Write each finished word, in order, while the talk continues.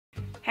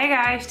Hey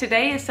guys,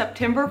 today is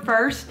September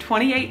 1st,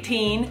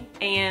 2018,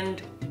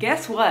 and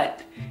guess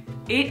what?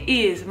 It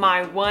is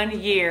my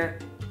 1 year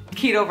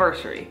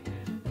ketoversary.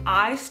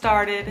 I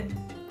started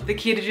the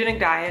ketogenic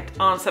diet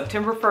on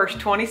September 1st,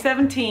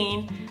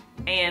 2017,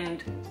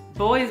 and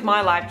boy is my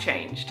life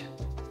changed.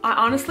 I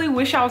honestly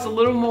wish I was a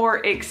little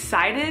more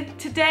excited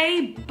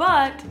today,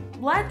 but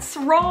let's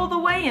roll the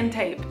weigh-in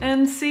tape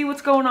and see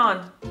what's going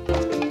on.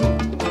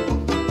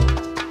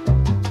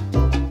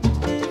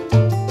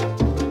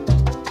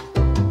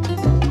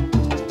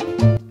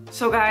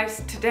 So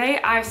guys,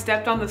 today I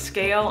stepped on the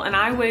scale and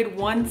I weighed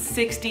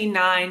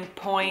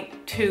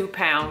 169.2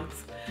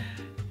 pounds.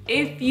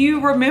 If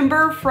you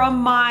remember from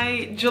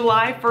my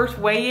July 1st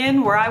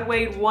weigh-in where I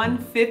weighed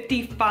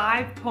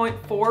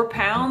 155.4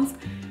 pounds,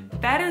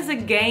 that is a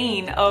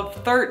gain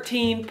of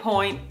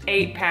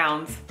 13.8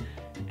 pounds.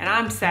 And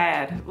I'm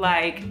sad,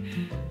 like,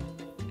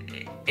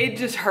 it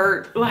just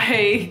hurt.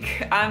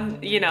 Like,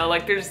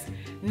 there's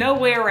no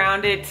way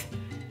around it.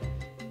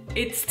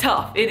 It's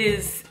tough. It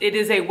is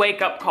a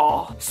wake-up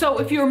call. So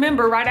if you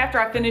remember, right after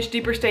I finished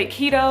Deeper State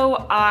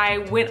Keto, I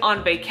went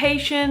on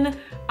vacation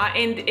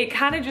and it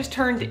kind of just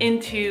turned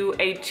into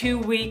a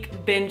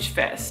 2-week binge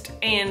fest.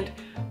 And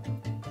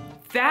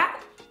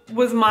that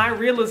was my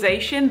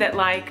realization that,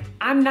 like,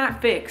 I'm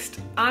not fixed.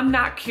 I'm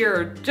not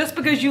cured. Just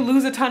because you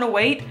lose a ton of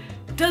weight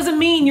doesn't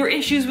mean your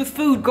issues with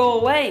food go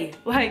away.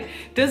 Like,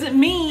 doesn't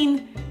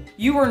mean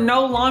you are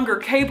no longer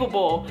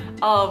capable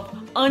of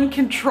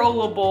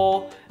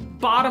uncontrollable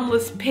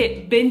bottomless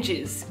pit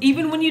binges,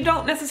 even when you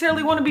don't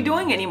necessarily want to be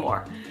doing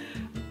anymore.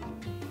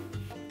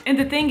 And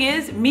the thing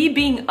is, me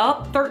being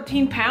up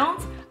 13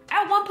 pounds,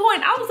 at one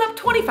point I was up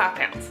 25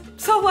 pounds.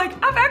 So like,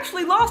 I've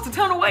actually lost a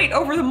ton of weight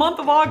over the month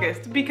of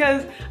August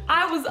because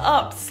I was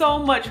up so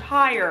much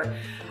higher.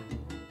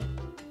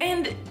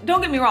 And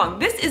don't get me wrong,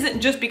 this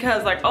isn't just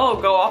because like, oh,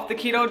 go off the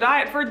keto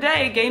diet for a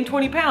day, gain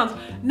 20 pounds.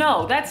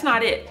 No, that's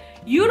not it.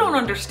 You don't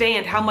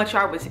understand how much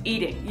I was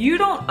eating. You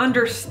don't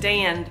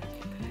understand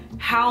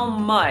how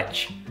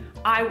much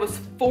I was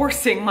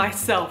forcing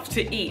myself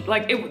to eat.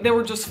 Like, there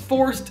were just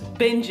forced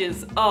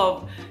binges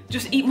of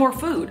just eat more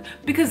food,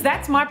 because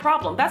that's my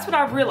problem. That's what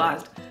I've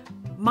realized.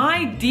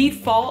 My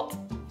default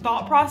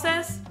thought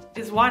process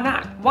is why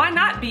not? Why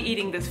not be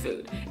eating this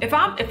food? If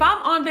I'm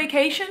on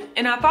vacation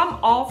and if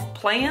I'm off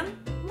plan,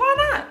 why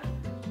not?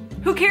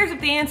 Who cares if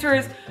the answer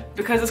is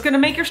because it's gonna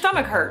make your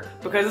stomach hurt,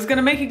 because it's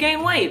gonna make you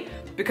gain weight,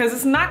 because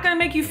it's not gonna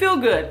make you feel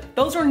good.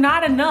 Those are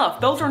not enough.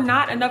 Those are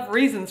not enough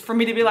reasons for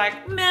me to be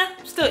like, meh,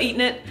 I'm still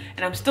eating it,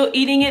 and I'm still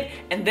eating it,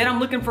 and then I'm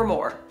looking for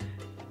more.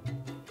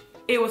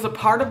 It was a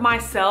part of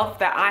myself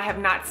that I have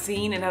not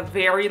seen in a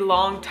very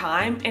long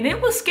time, and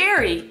it was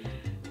scary.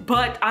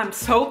 But I'm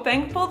so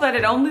thankful that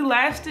it only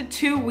lasted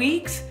 2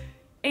 weeks,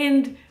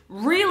 and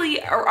really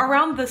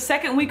around the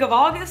second week of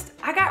August,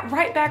 I got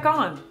right back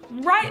on.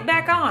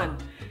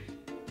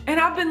 And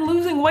I've been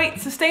losing weight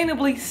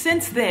sustainably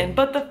since then.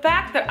 But the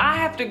fact that I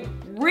have to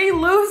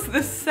re-lose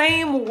the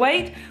same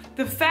weight,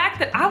 the fact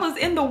that I was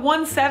in the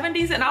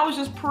 170s and I was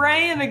just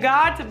praying to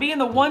God to be in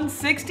the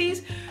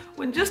 160s,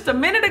 when just a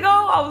minute ago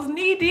I was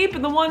knee deep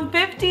in the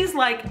 150s,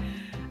 like,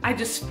 I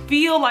just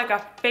feel like a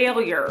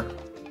failure.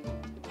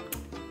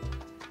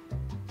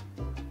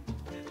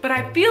 But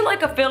I feel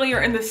like a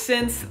failure in the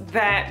sense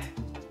that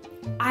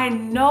I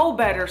know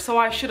better, so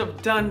I should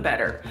have done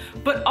better.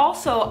 But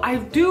also, I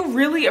do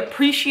really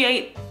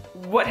appreciate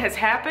what has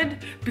happened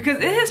because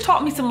it has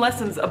taught me some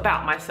lessons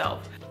about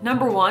myself.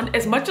 Number one,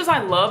 as much as I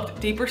loved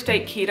Deeper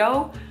State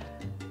Keto,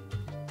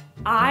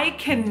 I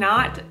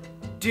cannot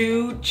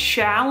do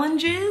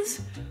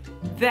challenges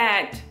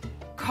that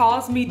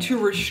cause me to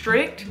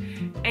restrict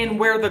and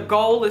where the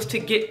goal is to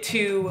get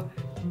to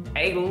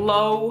a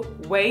low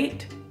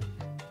weight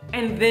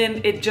and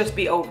then it just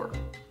be over.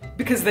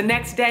 Because the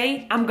next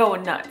day, I'm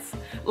going nuts.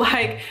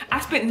 Like,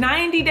 I spent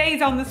 90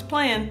 days on this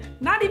plan,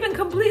 not even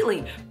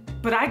completely,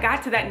 but I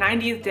got to that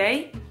 90th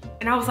day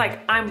and I was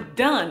like, I'm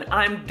done.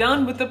 I'm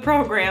done with the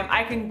program.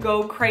 I can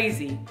go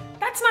crazy.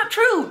 That's not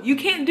true. You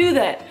can't do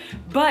that.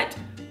 But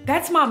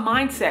that's my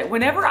mindset.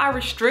 Whenever I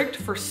restrict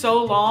for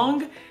so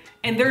long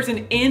and there's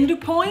an end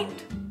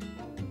point,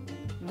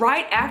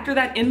 right after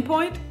that end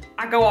point,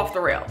 I go off the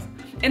rails.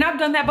 And I've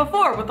done that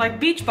before with like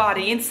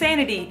Beachbody,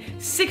 Insanity,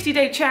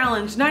 60-day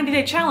challenge,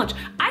 90-day challenge.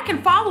 I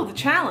can follow the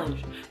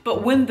challenge,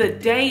 but when the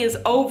day is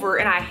over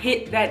and I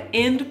hit that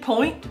end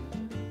point,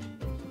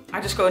 I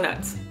just go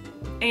nuts.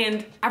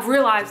 And I've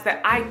realized that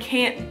I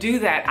can't do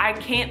that. I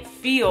can't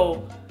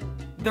feel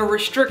the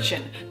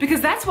restriction,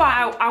 because that's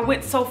why I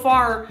went so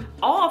far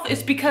off,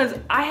 is because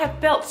I have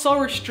felt so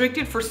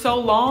restricted for so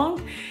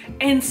long.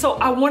 And so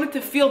I wanted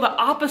to feel the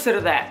opposite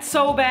of that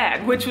so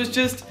bad, which was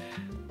just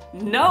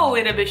no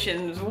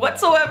inhibitions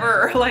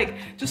whatsoever, like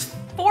just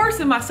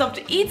forcing myself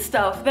to eat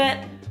stuff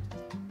that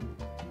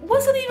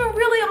wasn't even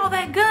really all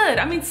that good.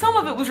 I mean, some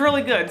of it was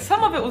really good,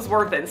 some of it was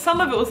worth it, some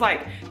of it was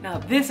like, now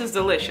this is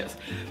delicious.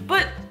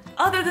 But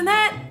other than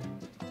that,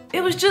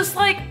 it was just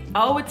like,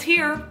 oh, it's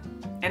here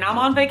and I'm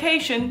on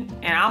vacation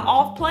and I'm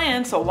off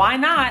plan, so why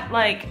not?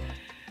 Like,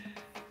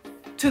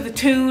 to the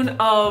tune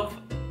of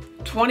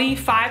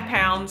 25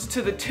 pounds,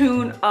 to the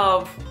tune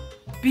of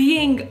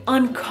being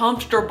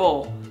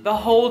uncomfortable the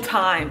whole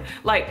time.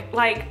 Like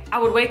I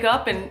would wake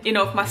up and, you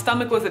know, if my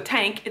stomach was a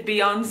tank, it'd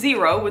be on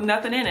 0 with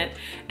nothing in it.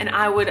 And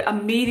I would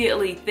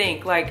immediately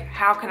think like,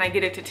 how can I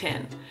get it to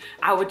 10?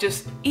 I would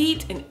just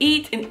eat and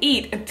eat and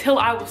eat until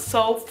I was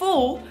so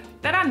full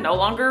that I no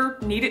longer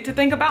needed to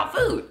think about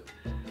food.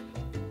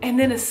 And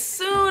then as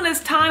soon as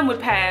time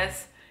would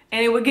pass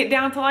and it would get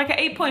down to like an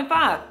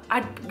 8.5,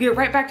 I'd get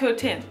right back to a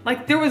 10.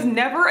 Like there was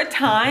never a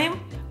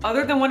time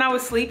other than when I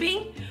was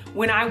sleeping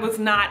when I was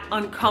not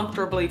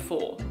uncomfortably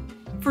full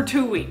for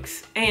 2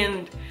 weeks.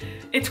 And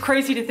it's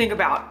crazy to think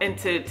about and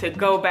to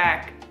go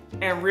back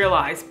and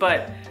realize,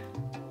 but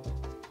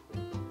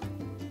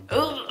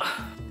ugh.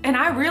 And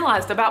I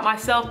realized about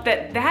myself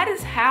that that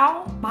is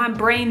how my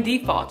brain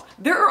defaults.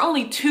 There are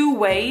only 2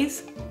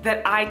 ways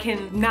that I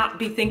can not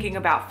be thinking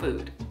about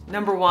food.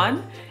 Number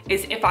 1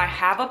 is if I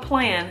have a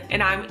plan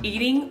and I'm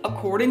eating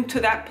according to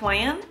that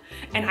plan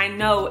and I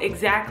know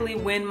exactly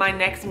when my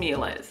next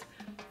meal is.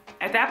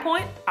 At that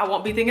point, I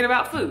won't be thinking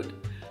about food.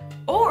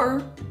 Or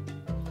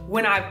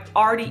when I've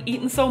already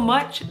eaten so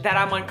much that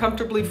I'm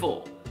uncomfortably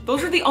full.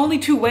 Those are the only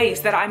 2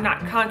 ways that I'm not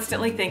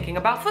constantly thinking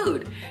about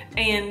food.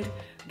 And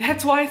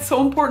that's why it's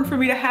so important for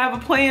me to have a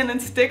plan and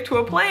stick to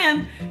a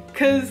plan,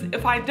 because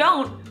if I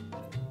don't,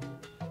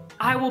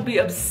 I will be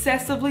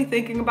obsessively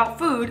thinking about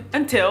food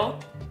until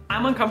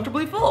I'm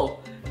uncomfortably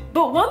full.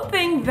 But one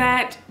thing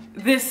that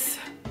this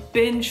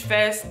binge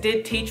fest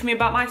did teach me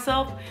about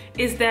myself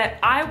is that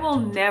I will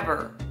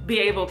never be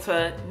able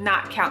to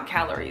not count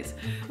calories.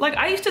 Like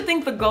I used to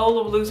think the goal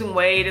of losing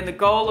weight and the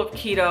goal of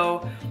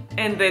keto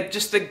and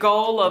just the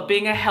goal of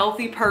being a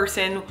healthy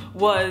person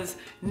was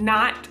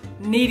not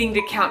needing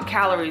to count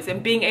calories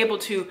and being able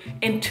to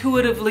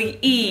intuitively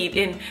eat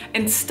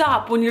and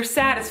stop when you're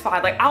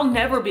satisfied. Like I'll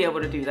never be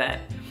able to do that.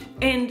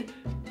 And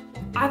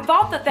I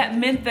thought that that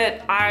meant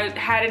that I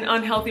had an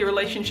unhealthy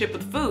relationship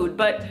with food,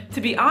 but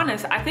to be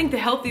honest, I think the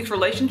healthiest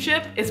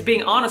relationship is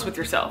being honest with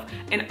yourself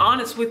and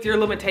honest with your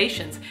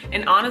limitations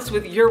and honest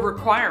with your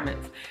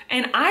requirements.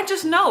 And I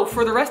just know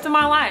for the rest of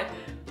my life,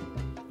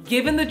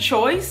 given the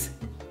choice,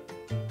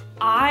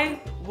 I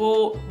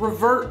will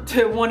revert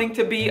to wanting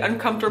to be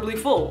uncomfortably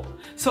full.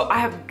 So I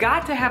have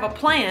got to have a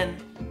plan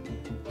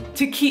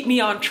to keep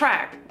me on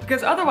track,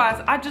 because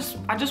otherwise I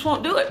just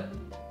won't do it.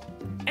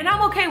 And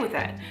I'm okay with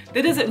that.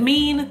 That doesn't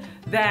mean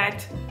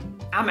that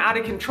I'm out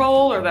of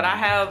control or that I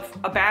have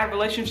a bad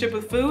relationship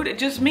with food. It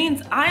just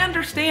means I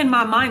understand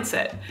my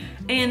mindset.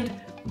 And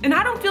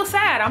I don't feel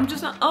sad. I'm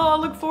just, oh, I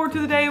look forward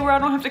to the day where I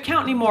don't have to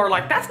count anymore.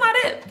 Like, that's not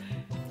it.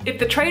 If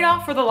the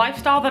trade-off for the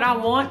lifestyle that I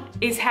want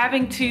is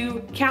having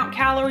to count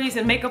calories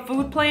and make a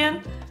food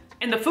plan,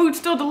 and the food's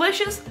still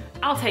delicious,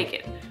 I'll take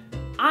it.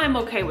 I'm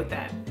okay with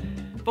that.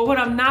 But what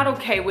I'm not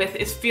okay with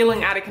is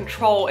feeling out of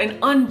control and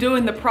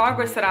undoing the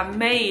progress that I've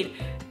made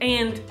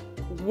and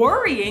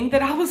worrying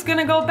that I was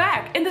gonna go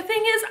back. And the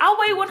thing is, I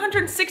weigh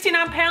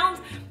 169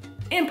 pounds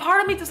and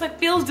part of me just like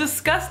feels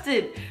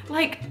disgusted.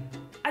 Like,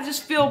 I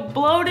just feel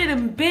bloated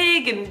and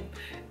big and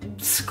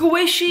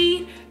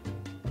squishy.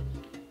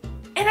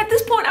 And at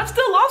this point, I've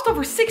still lost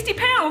over 60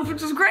 pounds,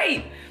 which is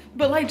great.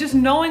 But like just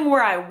knowing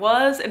where I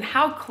was and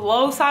how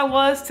close I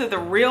was to the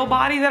real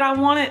body that I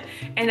wanted,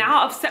 and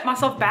now I've set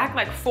myself back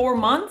like 4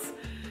 months.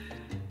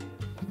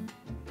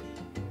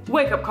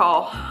 Wake up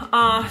call.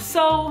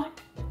 So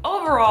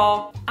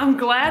overall, I'm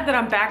glad that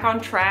I'm back on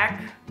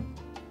track.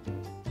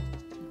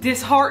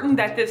 Disheartened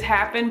that this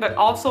happened, but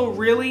also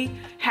really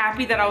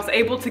happy that I was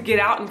able to get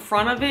out in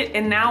front of it.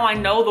 And now I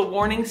know the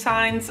warning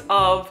signs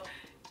of,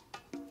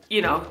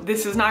 you know,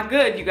 this is not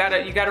good. You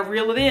gotta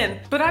reel it in.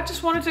 But I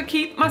just wanted to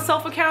keep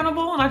myself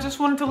accountable, and I just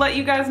wanted to let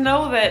you guys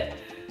know that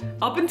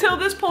up until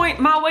this point,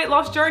 my weight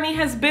loss journey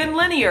has been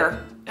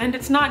linear, and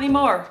it's not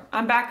anymore.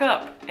 I'm back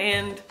up,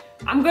 and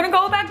I'm gonna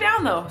go back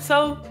down though.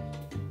 So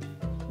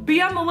be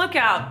on the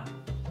lookout,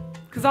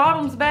 because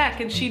Autumn's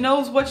back and she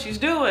knows what she's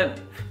doing.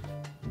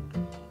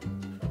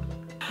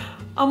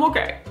 I'm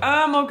okay.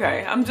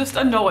 I'm just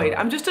annoyed.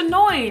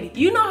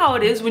 You know how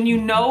it is when you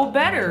know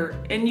better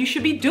and you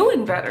should be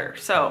doing better.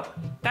 So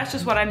that's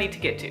just what I need to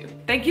get to.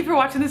 Thank you for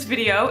watching this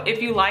video.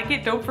 If you like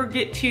it, don't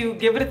forget to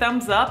give it a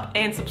thumbs up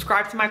and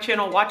subscribe to my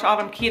channel, Watch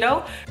Autumn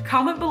Keto.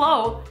 Comment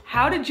below,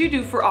 how did you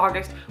do for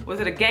August?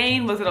 Was it a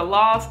gain? Was it a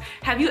loss?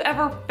 Have you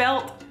ever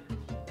felt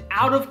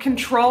out of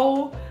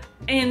control?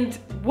 And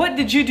what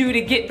did you do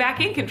to get back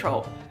in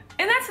control?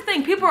 And that's the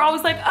thing, people are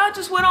always like, oh, I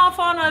just went off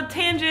on a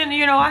tangent,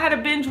 you know, I had a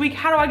binge week,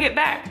 how do I get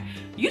back?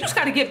 You just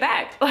gotta get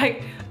back.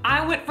 Like,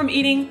 I went from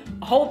eating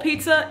a whole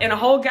pizza and a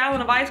whole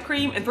gallon of ice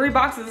cream and 3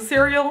 boxes of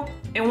cereal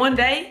in one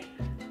day.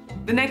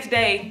 The next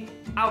day,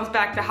 I was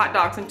back to hot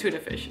dogs and tuna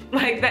fish.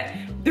 Like that,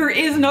 there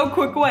is no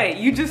quick way.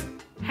 You just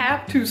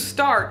have to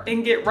start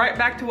and get right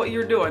back to what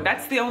you're doing.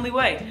 That's the only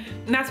way.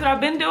 And that's what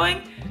I've been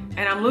doing,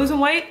 and I'm losing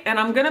weight, and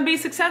I'm gonna be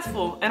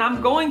successful, and I'm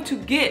going to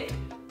get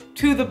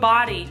to the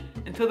body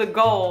and to the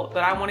goal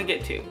that I want to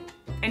get to.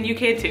 And you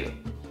can too.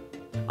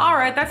 All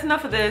right, that's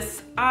enough of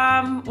this.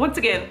 Once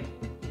again,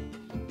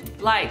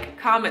 like,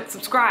 comment,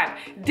 subscribe.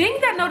 Ding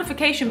that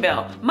notification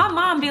bell. My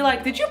mom be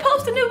like, did you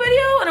post a new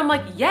video? And I'm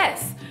like,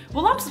 yes.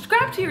 Well, I'm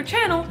subscribed to your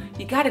channel.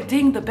 You gotta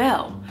ding the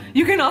bell.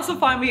 You can also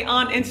find me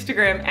on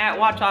Instagram at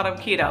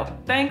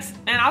watchautumnketo. Thanks,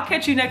 and I'll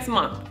catch you next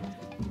month,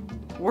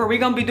 where we're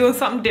gonna be doing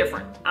something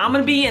different. I'm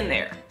gonna be in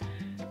there.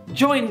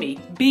 Join me,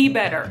 be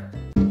better.